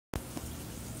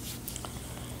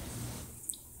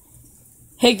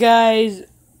Hey guys,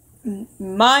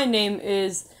 my name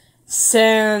is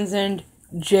Sans and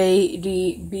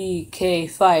JDBK5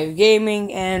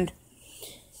 Gaming, and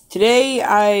today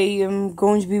I am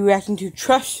going to be reacting to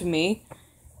Trust Me.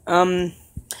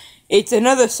 It's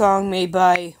another song made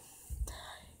by,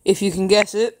 if you can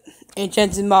guess it,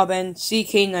 enchantedmob and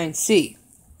ck9c.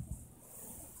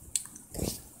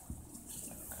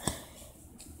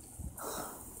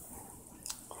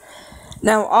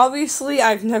 Now, obviously,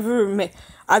 I've never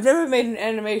made an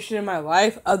animation in my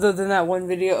life other than that one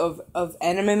video of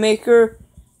Anime Maker.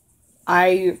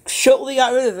 I shortly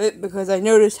got rid of it because I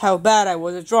noticed how bad I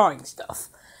was at drawing stuff.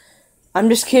 I'm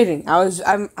just kidding.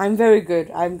 I'm very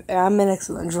good. I'm an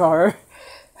excellent drawer.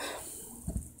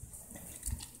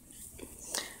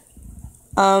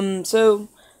 So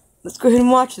let's go ahead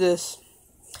and watch this.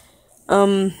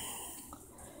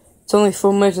 It's only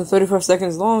 4 minutes and 34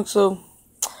 seconds long, so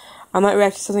I might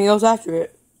react to something else after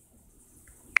it.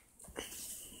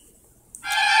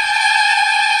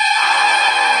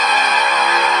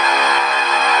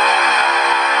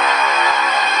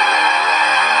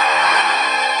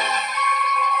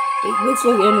 It looks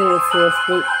like Animal Force,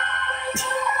 but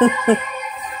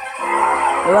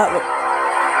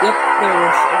yep, there it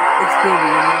is. It's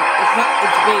baby.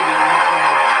 It's baby.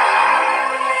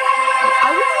 I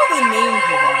don't know what they named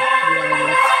for that, to be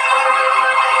honest.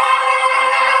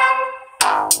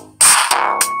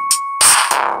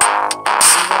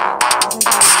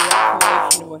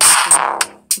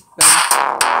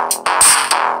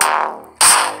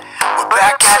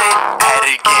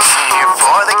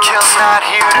 Not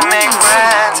here to make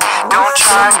friends. Don't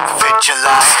try to fit your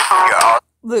life.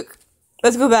 Look,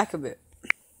 let's go back a bit.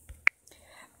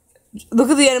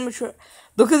 Look at the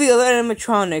other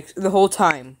animatronics the whole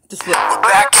time. Just look. We're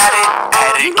back at it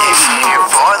again. Here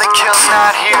for the kills,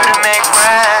 not here to make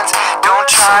friends. Don't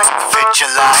try to fit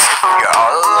your life. You're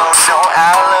all alone, no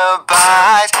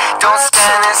alibis. Don't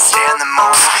stand and stay in the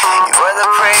mood. You're the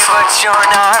prey, but you're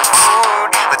not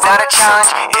rude. Without a challenge,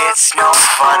 it's no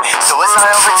fun. So it's not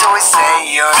over till we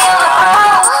say you're done.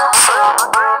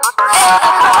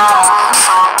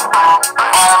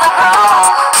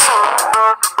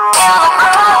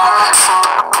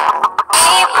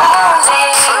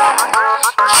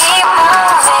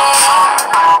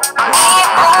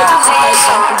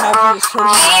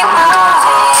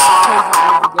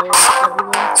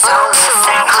 So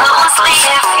listen closely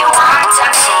if you want to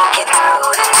make it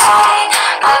through the night.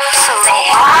 My friends, they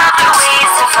have their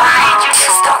ways to find you,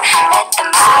 just don't let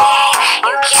them bite.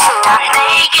 You cannot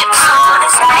make it through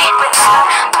this night without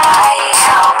my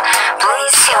help.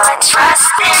 Please feel and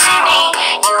trust in me.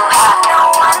 You have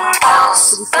no one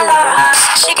else but her.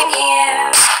 She can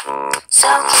hear. So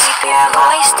keep your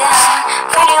voice down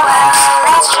pretty well,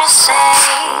 let's just say.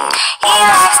 He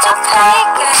likes to play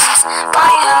games,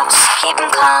 my hopes keep him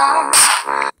calm.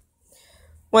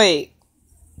 Wait.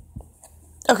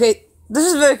 Okay, this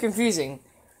is very confusing.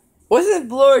 Wasn't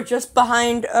Blower just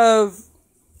behind of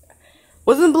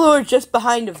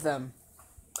them?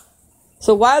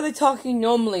 So why are they talking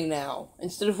normally now,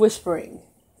 instead of whispering?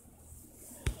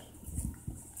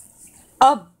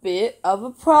 A bit of a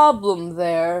problem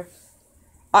there.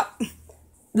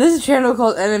 This is a channel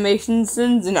called Animation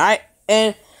Sins, and I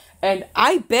bet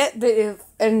that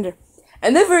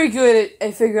and they're very good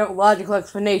at figuring out logical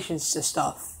explanations to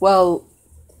stuff. Well,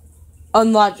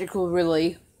 unlogical,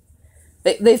 really.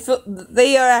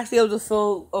 They are actually able to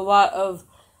fill a lot of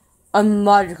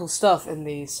unlogical stuff in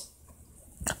these.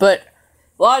 But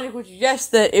logic would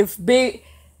suggest that if the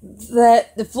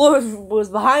floor was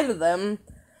behind them,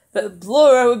 the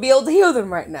Blora would be able to heal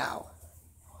them right now,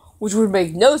 which would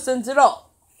make no sense at all.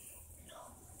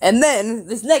 And then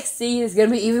this next scene is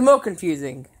gonna be even more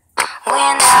confusing.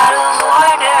 Went out of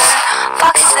order,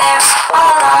 Fox is there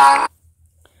all along.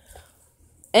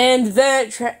 And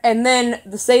then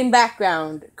the same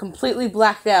background, completely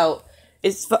blacked out,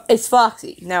 is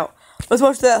Foxy. Now, let's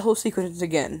watch that whole sequence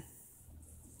again.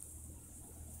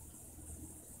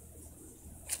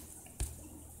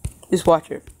 Just watch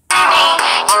her.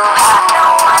 You have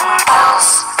no one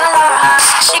else but her.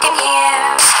 She can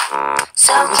hear.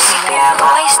 So keep your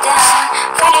voice down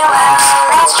pretty well,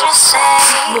 let's just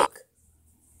say. Look.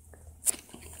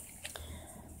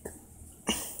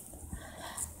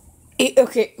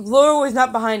 Okay, Laura was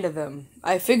not behind of them.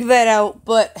 I figured that out,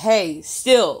 but hey,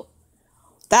 still.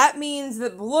 That means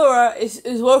that Laura is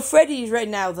where Freddy is right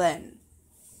now then.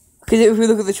 Because if we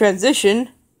look at the transition...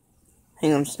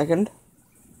 Hang on a second.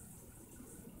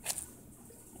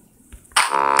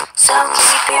 So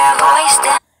keep your voice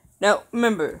down. Now,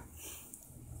 remember.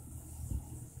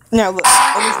 Now, look.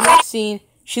 In this next scene,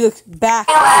 she looks back.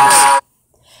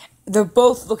 they're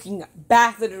both looking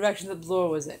back the direction that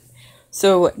Ballora was in.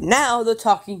 So now they're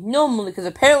talking normally because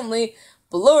apparently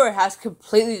Ballora has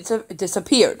completely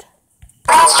disappeared.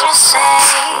 Let's just say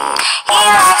he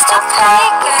likes to play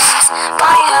games,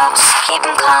 but he helps keep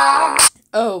him calm.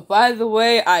 Oh, by the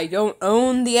way, I don't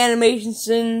own the Animation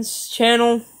Sins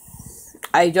channel.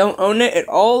 I don't own it at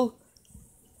all,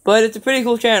 but it's a pretty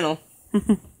cool channel.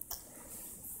 Wind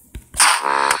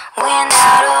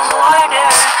out of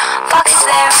order, Fox is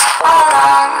there all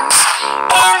alone.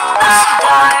 In the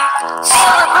dark,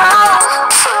 feel the groove,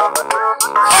 feel the groove,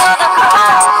 feel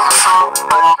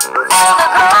the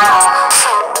groove,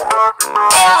 feel the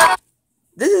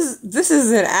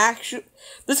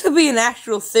This could be an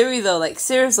actual theory though, like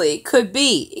seriously, it could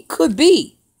be. It could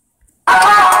be. keep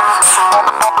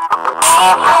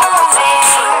moving,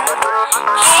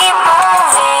 keep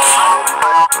moving,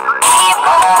 keep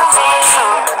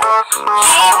moving,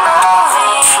 keep moving.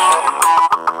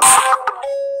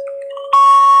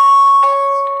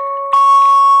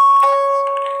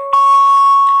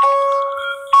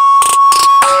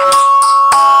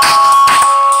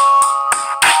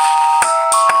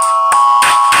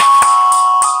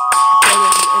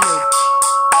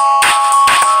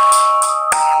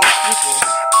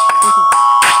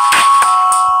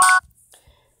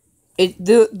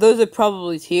 Those are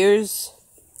probably tears.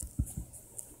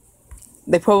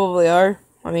 They probably are.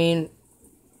 I mean,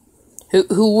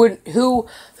 who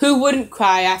wouldn't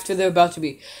cry after they're about to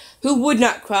be? Who would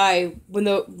not cry when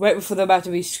right before they're about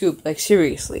to be scooped? Like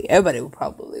seriously, everybody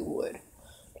probably would.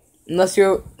 Unless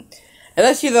you're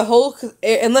the Hulk.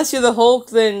 Unless you're the Hulk,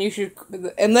 then you should.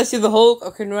 Unless you're the Hulk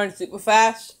or can run super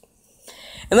fast.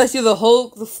 Unless you're the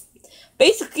Hulk.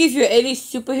 Basically, if you're any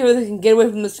superhero that can get away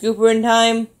from the scooper in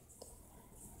time,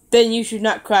 then you should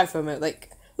not cry from it.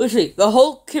 Like, literally, the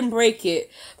Hulk can break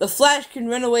it. The Flash can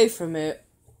run away from it.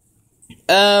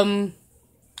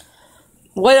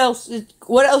 What else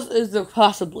is there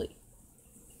possibly?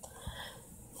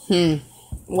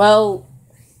 Well,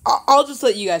 I'll just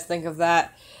let you guys think of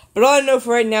that. But all I know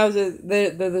for right now is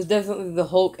that there's definitely the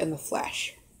Hulk and the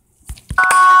Flash.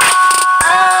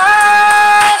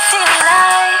 I feel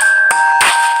like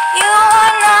you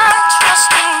are not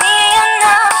trusting me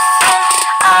enough, and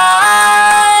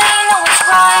I know it's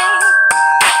right.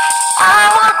 I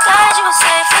will guide you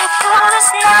safely through this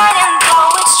night, and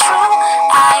though it's true,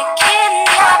 I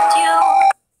kidnapped you.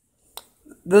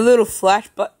 The little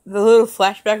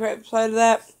flashback right beside of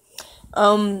that,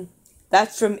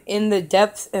 that's from In the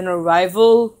Depths and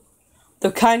Arrival.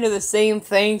 They're kind of the same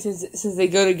thing since they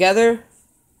go together.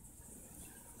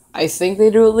 I think they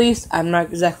do at least. I'm not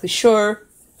exactly sure.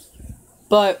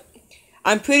 But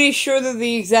I'm pretty sure that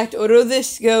the exact order of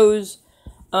this goes,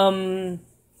 In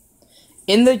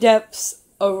the Depths,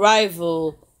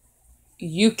 Arrival,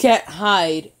 You Can't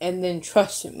Hide, and then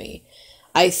Trust in Me.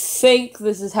 I think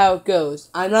this is how it goes.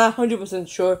 I'm not 100%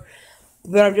 sure,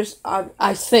 but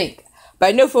I think. But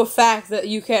I know for a fact that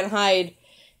You Can't Hide,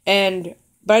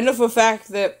 but I know for a fact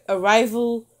that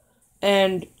Arrival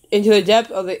and Into the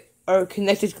Depths are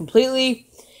connected completely,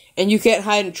 and You Can't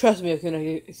Hide and Trust Me are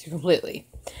connected completely.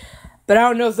 But I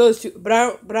don't know if those two. But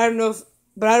I don't know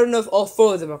if all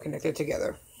four of them are connected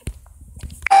together.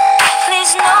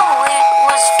 Please know it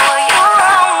was for your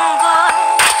own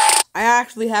good. I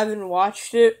actually haven't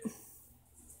watched it.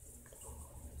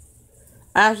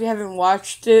 I actually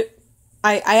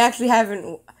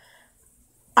haven't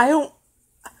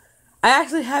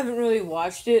really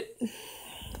watched it.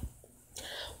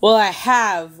 Well, I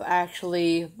have,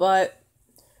 actually, but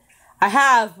I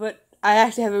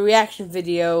actually have a reaction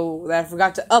video that I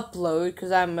forgot to upload,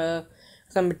 because I'm a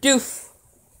doof.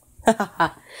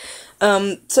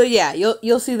 So yeah,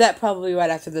 you'll see that probably right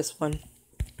after this one.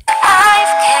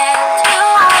 I've kept you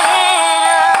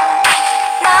hidden.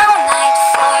 Now night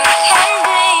 4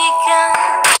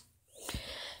 can begin.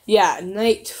 Yeah,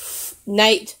 night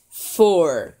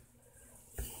 4.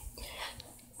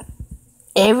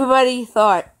 Everybody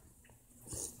thought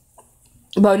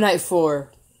about night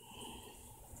 4.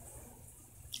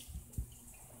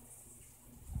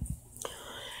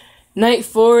 Night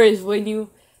 4 is when you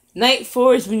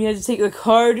have to take the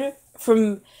card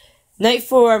from. Night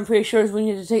 4, I'm pretty sure, is when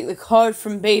you have to take the card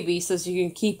from Baby so she can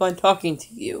keep on talking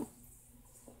to you.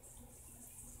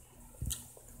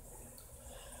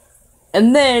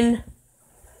 And then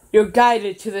you're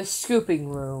guided to the scooping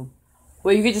room,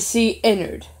 where you get to see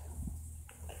Innard.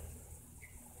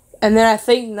 And then I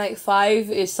think night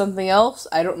 5 is something else.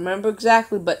 I don't remember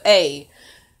exactly, but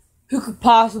who could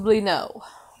possibly know?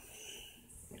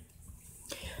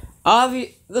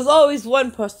 There's always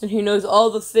one person who knows all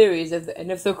the theories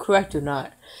and if they're correct or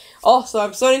not. Also,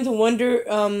 I'm starting to wonder,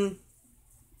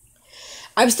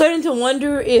 I'm starting to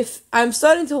wonder if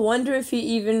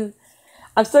the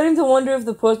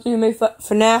person who made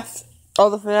FNAF, all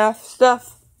the FNAF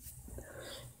stuff,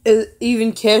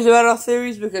 even cares about our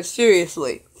theories, because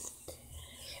seriously,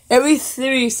 every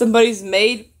theory somebody's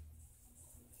made,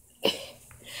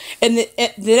 and the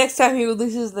next time he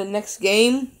releases the next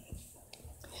game,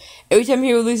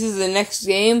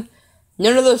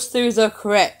 none of those theories are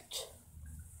correct.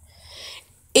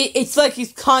 It's like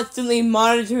he's constantly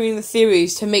monitoring the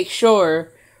theories to make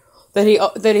sure that he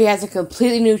has a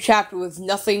completely new chapter with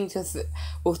nothing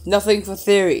for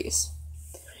theories.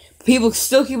 People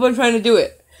still keep on trying to do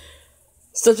it,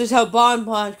 such as how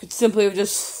Bonbon could simply have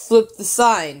just flipped the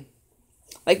sign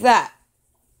like that,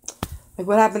 like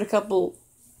what happened a couple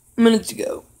minutes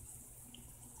ago.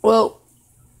 Well,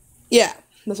 yeah,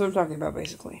 that's what I'm talking about,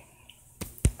 basically.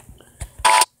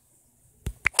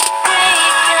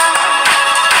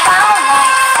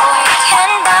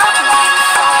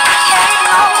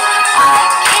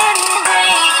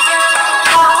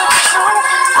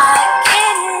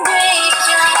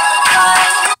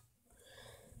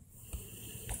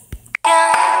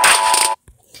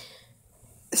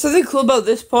 Something cool about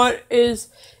this part is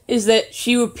that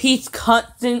she repeats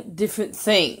constant different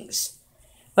things.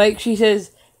 Like, she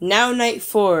says, now night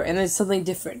 4, and then something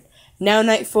different. Now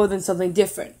night 4, then something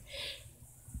different.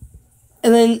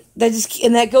 And then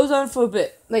that goes on for a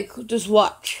bit. Like, just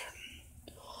watch.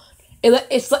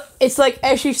 It's like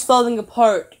as she's falling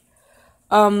apart.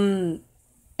 Her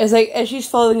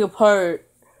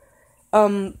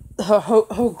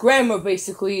grammar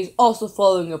basically is also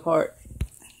falling apart.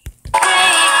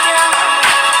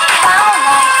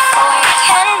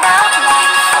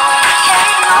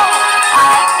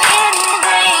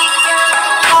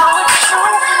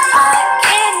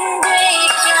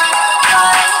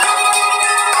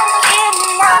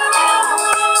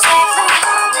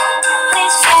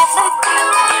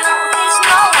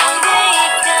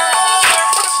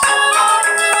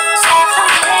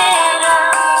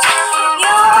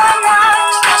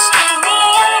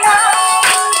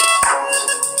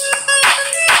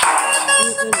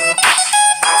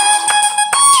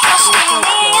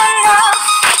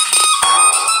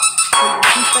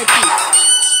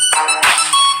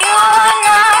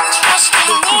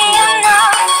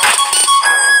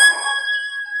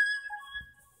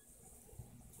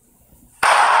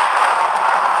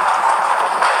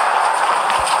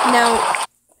 Now,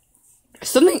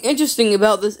 something interesting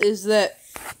about this is that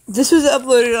this was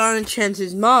uploaded on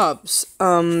Enchanted Mobs.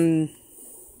 And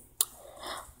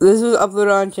you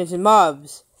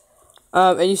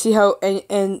see how,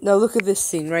 and now look at this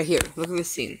scene right here. Look at this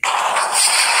scene.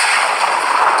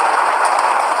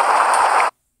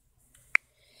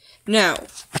 Now,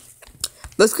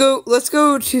 let's go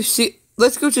to CK,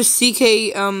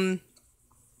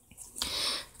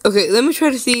 okay, let me try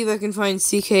to see if I can find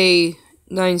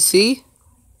ck9c.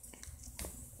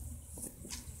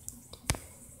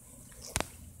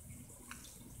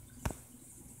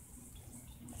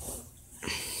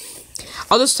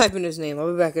 I'll just type in his name.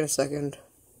 I'll be back in a second.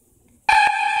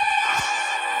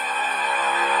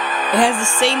 It has the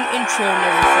same intro and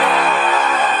everything.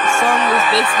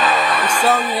 The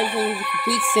song and everything is the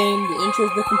complete same. The intro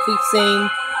is the complete same.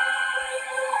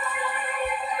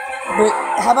 But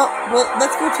how about,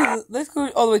 let's go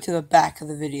all the way to the back of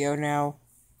the video now.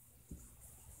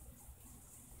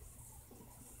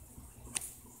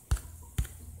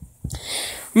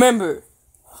 Remember,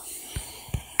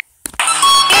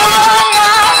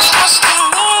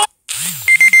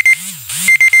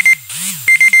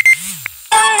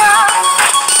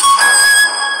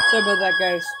 sorry about that,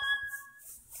 guys.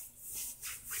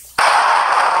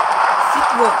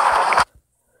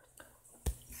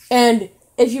 And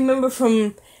if you remember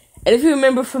from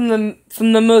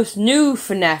the most new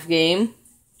FNAF game,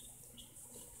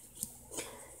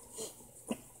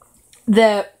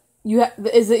 that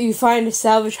you find a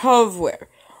salvage hardware.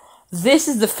 This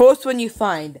is the first one you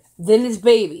find. Then it's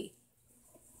baby.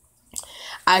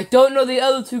 I don't know the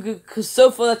other two because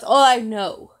so far that's all I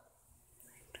know.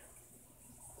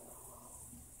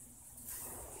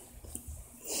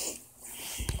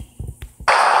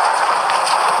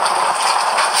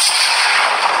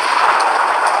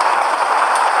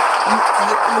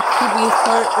 The creepiest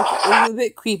part, a little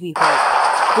bit creepy part.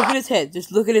 Look at his head.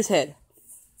 Just look at his head.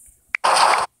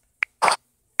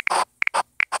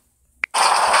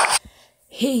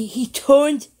 He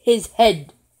turned his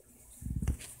head.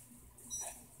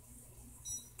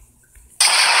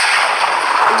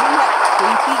 Isn't that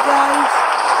creepy, guys?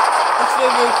 That's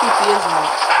very, very creepy, isn't it?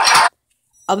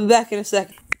 I'll be back in a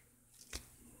second.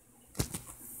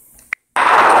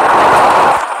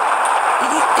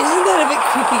 Isn't that a bit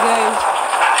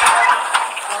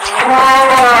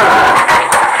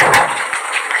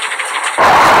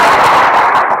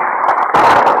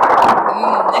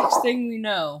next thing we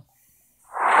know.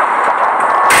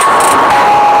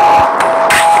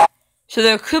 So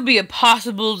there could be a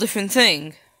possible different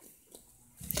thing.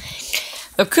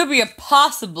 There could be a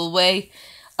possible way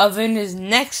of in his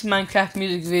next Minecraft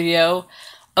music video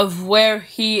of where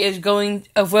he is going,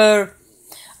 of where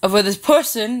this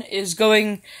person is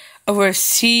going, of where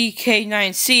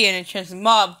ck9c and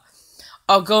enchantedmob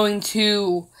are going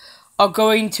to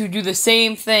do the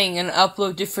same thing and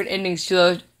upload different endings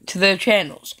to their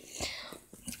channels.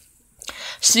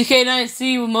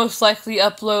 ck9c will most likely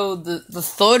upload the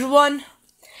third one,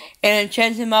 and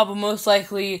enchantedmob will most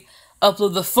likely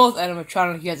upload the fourth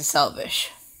animatronic you have to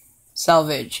salvage,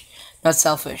 not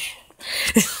selfish.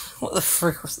 What the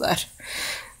frick was that?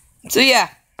 So yeah,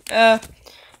 I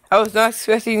was not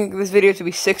expecting this video to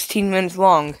be 16 minutes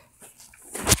long.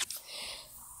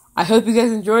 I hope you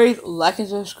guys enjoyed. Like and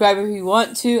subscribe if you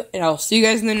want to, and I'll see you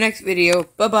guys in the next video.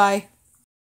 Bye bye.